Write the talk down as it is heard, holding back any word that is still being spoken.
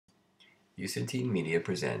Usatine Media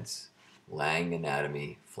presents Lange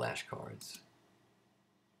Anatomy Flash Cards.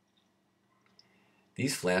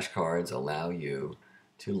 These flashcards allow you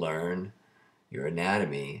to learn your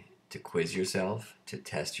anatomy, to quiz yourself, to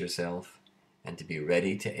test yourself, and to be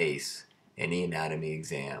ready to ace any anatomy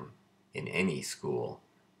exam in any school,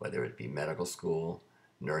 whether it be medical school,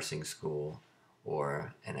 nursing school,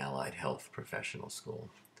 or an allied health professional school.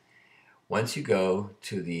 Once you go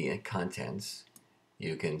to the contents,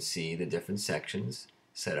 you can see the different sections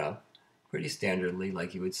set up pretty standardly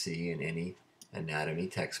like you would see in any anatomy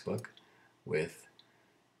textbook, with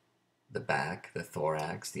the back, the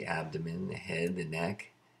thorax, the abdomen, the head, the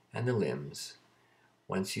neck, and the limbs.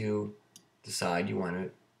 Once you decide you want to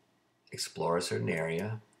explore a certain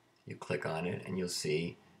area, you click on it and you'll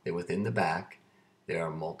see that within the back there are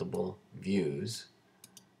multiple views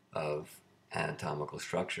of anatomical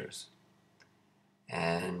structures.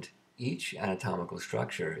 And each anatomical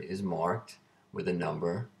structure is marked with a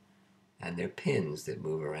number, and they're pins that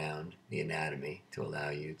move around the anatomy to allow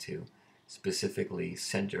you to specifically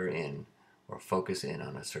center in or focus in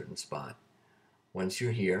on a certain spot. Once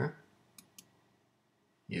you're here,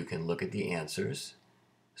 you can look at the answers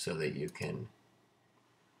so that you can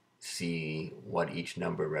see what each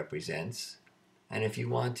number represents. And if you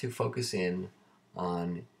want to focus in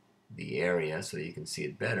on the area so that you can see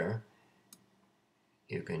it better,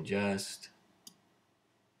 you can just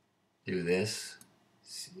do this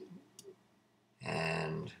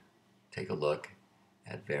and take a look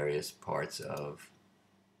at various parts of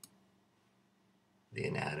the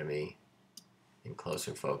anatomy in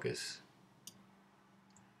closer focus.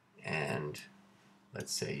 And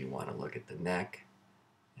let's say you want to look at the neck,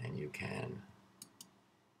 and you can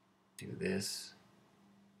do this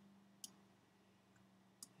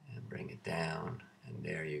and bring it down, and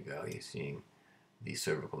there you go. You're seeing the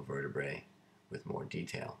cervical vertebrae with more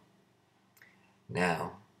detail.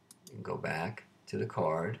 Now you can go back to the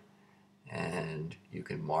card and you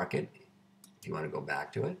can mark it if you want to go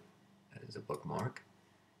back to it as a bookmark.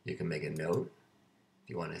 You can make a note if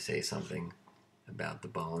you want to say something about the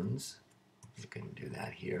bones. You can do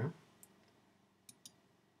that here.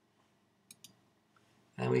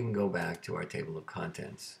 And we can go back to our table of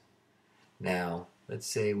contents. Now let's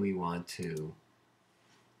say we want to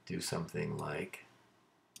do something like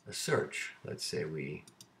a search. Let's say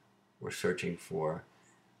we're searching for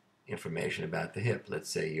information about the hip. Let's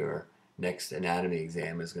say your next anatomy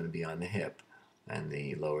exam is going to be on the hip and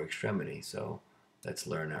the lower extremity. So let's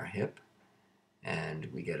learn our hip, and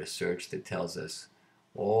we get a search that tells us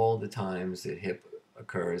all the times that hip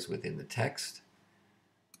occurs within the text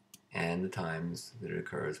and the times that it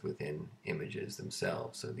occurs within images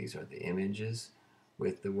themselves. So these are the images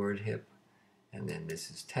with the word hip, and then this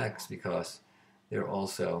is text because they're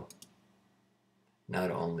also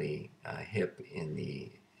not only hip in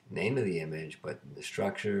the name of the image, but in the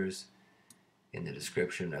structures, in the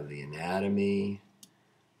description of the anatomy.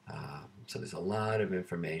 So there's a lot of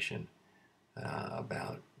information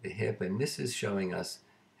about the hip, and this is showing us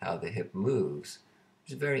how the hip moves,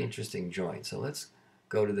 which is a very interesting joint. So let's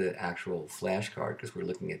go to the actual flashcard because we're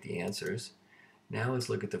looking at the answers. Now let's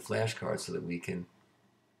look at the flashcard so that we can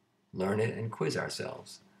learn it and quiz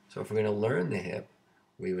ourselves. So if we're going to learn the hip,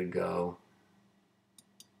 we would go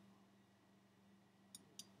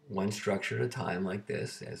one structure at a time like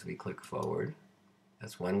this as we click forward.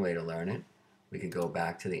 That's one way to learn it. We can go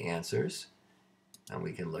back to the answers and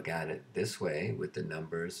we can look at it this way with the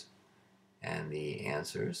numbers and the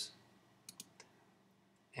answers.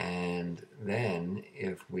 And then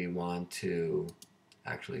if we want to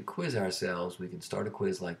actually quiz ourselves, we can start a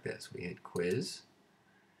quiz like this. We hit quiz,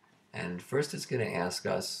 and first it's going to ask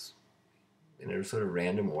us in a sort of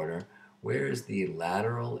random order, where is the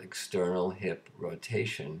lateral external hip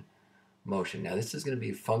rotation motion? Now this is going to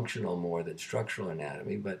be functional more than structural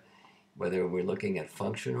anatomy, but whether we're looking at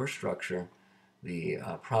function or structure, the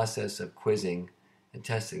process of quizzing and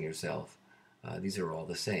testing yourself, these are all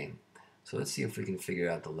the same. So let's see if we can figure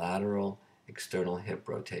out the lateral external hip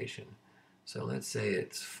rotation. So let's say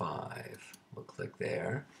it's 5. We'll click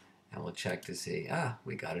there and we'll check to see,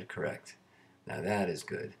 we got it correct. Now that is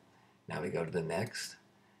good. Now we go to the next,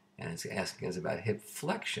 and it's asking us about hip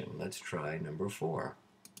flexion. Let's try number 4.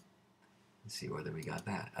 Let's see whether we got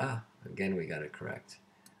that. Again, we got it correct.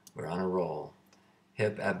 We're on a roll.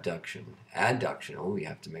 Hip abduction. Adduction. Oh, we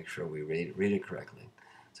have to make sure we read it correctly.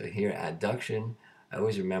 So here, adduction. I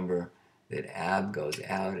always remember that ab goes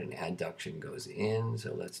out and adduction goes in.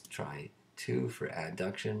 So let's try 2 for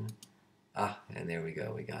adduction. And there we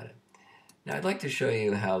go. We got it. Now I'd like to show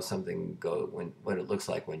you how something what it looks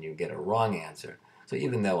like when you get a wrong answer. So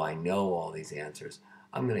even though I know all these answers,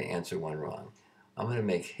 I'm going to answer one wrong. I'm going to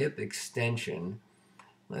make hip extension.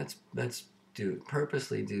 Let's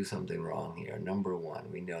purposely do something wrong here. Number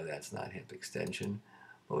 1, we know that's not hip extension,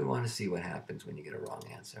 but we want to see what happens when you get a wrong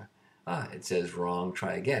answer. It says wrong,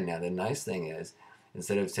 try again. Now the nice thing is,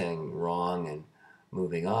 instead of saying wrong and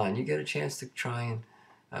moving on, you get a chance to try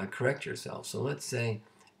and correct yourself. So let's say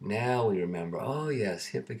now we remember, oh yes,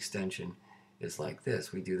 hip extension is like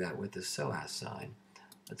this. We do that with the psoas sign.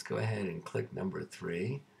 Let's go ahead and click number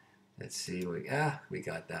 3. Let's see, we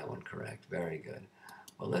got that one correct. Very good.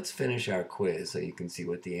 Well, let's finish our quiz so you can see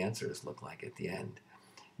what the answers look like at the end.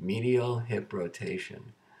 Medial hip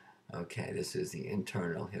rotation. Okay, this is the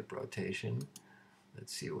internal hip rotation.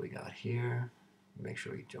 Let's see what we got here. Make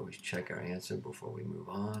sure we always check our answer before we move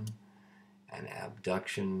on. And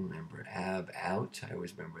abduction, remember ab, out. I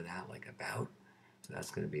always remember that, like about. So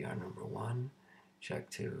that's going to be our number 1. Check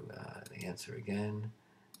to the answer again.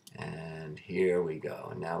 And here we go.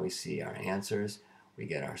 And now we see our answers. We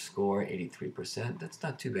get our score, 83%. That's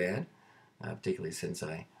not too bad, particularly since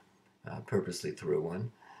I purposely threw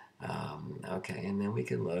one. Okay, and then we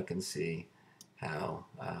can look and see how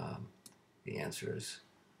the answers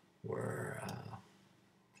were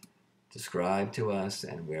described to us,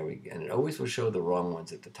 and and it always will show the wrong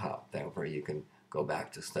ones at the top. Therefore, you can go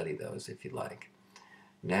back to study those if you like.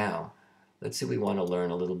 Now, let's see, we want to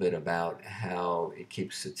learn a little bit about how it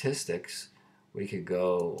keeps statistics. We could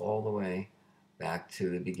go all the way back to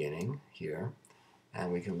the beginning here,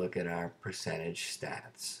 and we can look at our percentage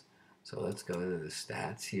stats. So let's go to the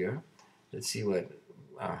stats here. Let's see what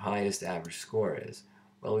our highest average score is.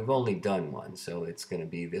 Well, we've only done one, so it's going to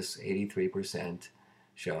be this 83%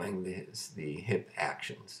 showing the hip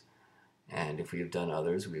actions. And if we have done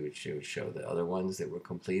others, we would show the other ones that were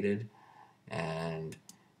completed. And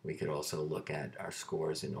we could also look at our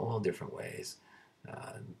scores in all different ways.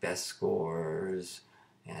 Best scores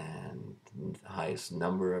and the highest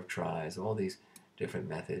number of tries, all these different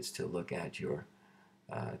methods to look at your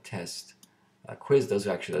test quiz. Those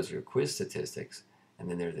are your quiz statistics, and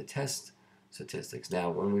then there are the test statistics.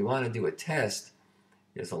 Now, when we want to do a test,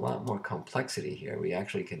 there's a lot more complexity here. We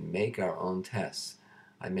actually can make our own tests.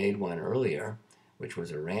 I made one earlier, which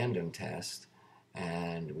was a random test,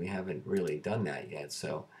 and we haven't really done that yet.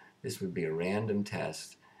 So this would be a random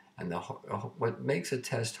test, and what makes a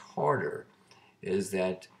test harder is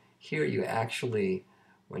that here you actually,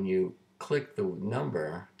 when you click the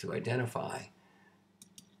number to identify,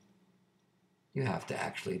 you have to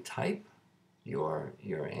actually type your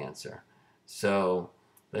answer. So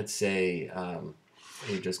let's say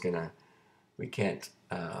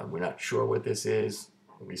we're not sure what this is.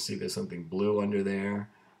 We see there's something blue under there.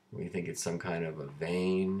 We think it's some kind of a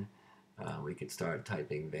vein. We could start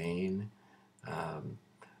typing vein,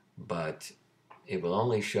 but it will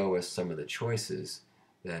only show us some of the choices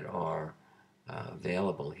that are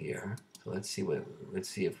available here. So let's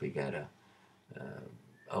see if we get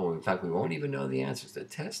in fact, we won't even know the answers. The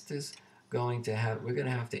test is we're going to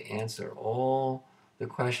have to answer all the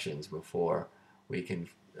questions before we can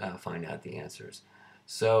find out the answers.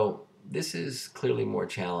 So this is clearly more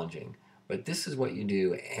challenging, but this is what you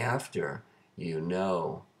do after you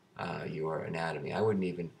know your anatomy. I wouldn't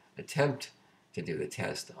even attempt to do the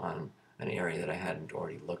test on an area that I hadn't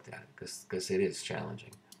already looked at, because it is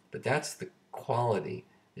challenging. But that's the quality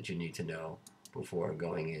that you need to know before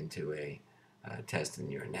going into a test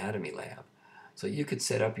in your anatomy lab. So you could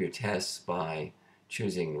set up your tests by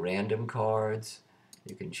choosing random cards.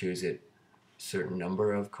 You can choose a certain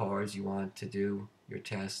number of cards you want to do your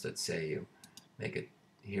test. Let's say you make it,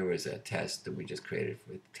 here was a test that we just created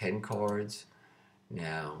with 10 cards.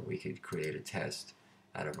 Now we could create a test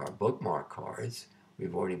out of our bookmark cards.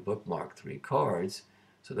 We've already bookmarked 3 cards,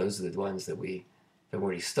 so those are the ones that we have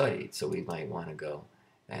already studied. So we might want to go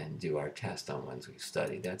and do our test on ones we've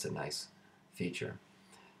studied. That's a nice feature.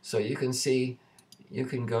 So you can see, you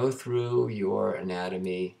can go through your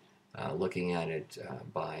anatomy looking at it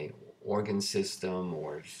by organ system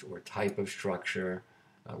or type of structure,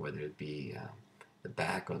 whether it be the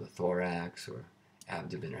back or the thorax or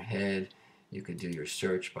abdomen or head. You could do your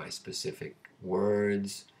search by specific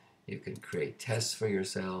words. You can create tests for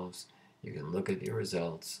yourselves. You can look at your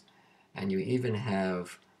results. And you even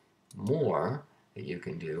have more that you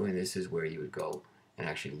can do, and this is where you would go and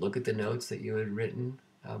actually look at the notes that you had written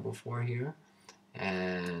before here,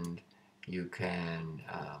 and you can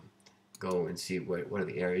go and see what are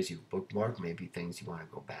the areas you've bookmarked, maybe things you want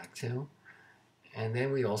to go back to. And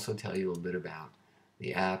then we also tell you a little bit about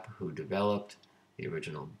the app, who developed the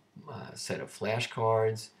original set of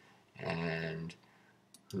flashcards, and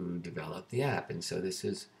who developed the app. And so this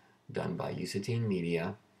is done by Usatine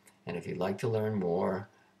Media, And if you'd like to learn more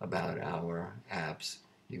about our apps,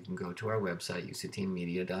 you can go to our website,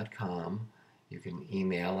 usatinemedia.com. You can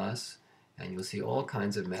email us, and you'll see all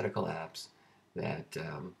kinds of medical apps that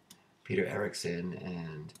Peter Erickson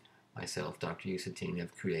and myself, Dr. Usatine,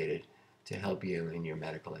 have created to help you in your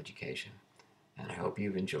medical education. And I hope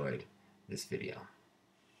you've enjoyed this video.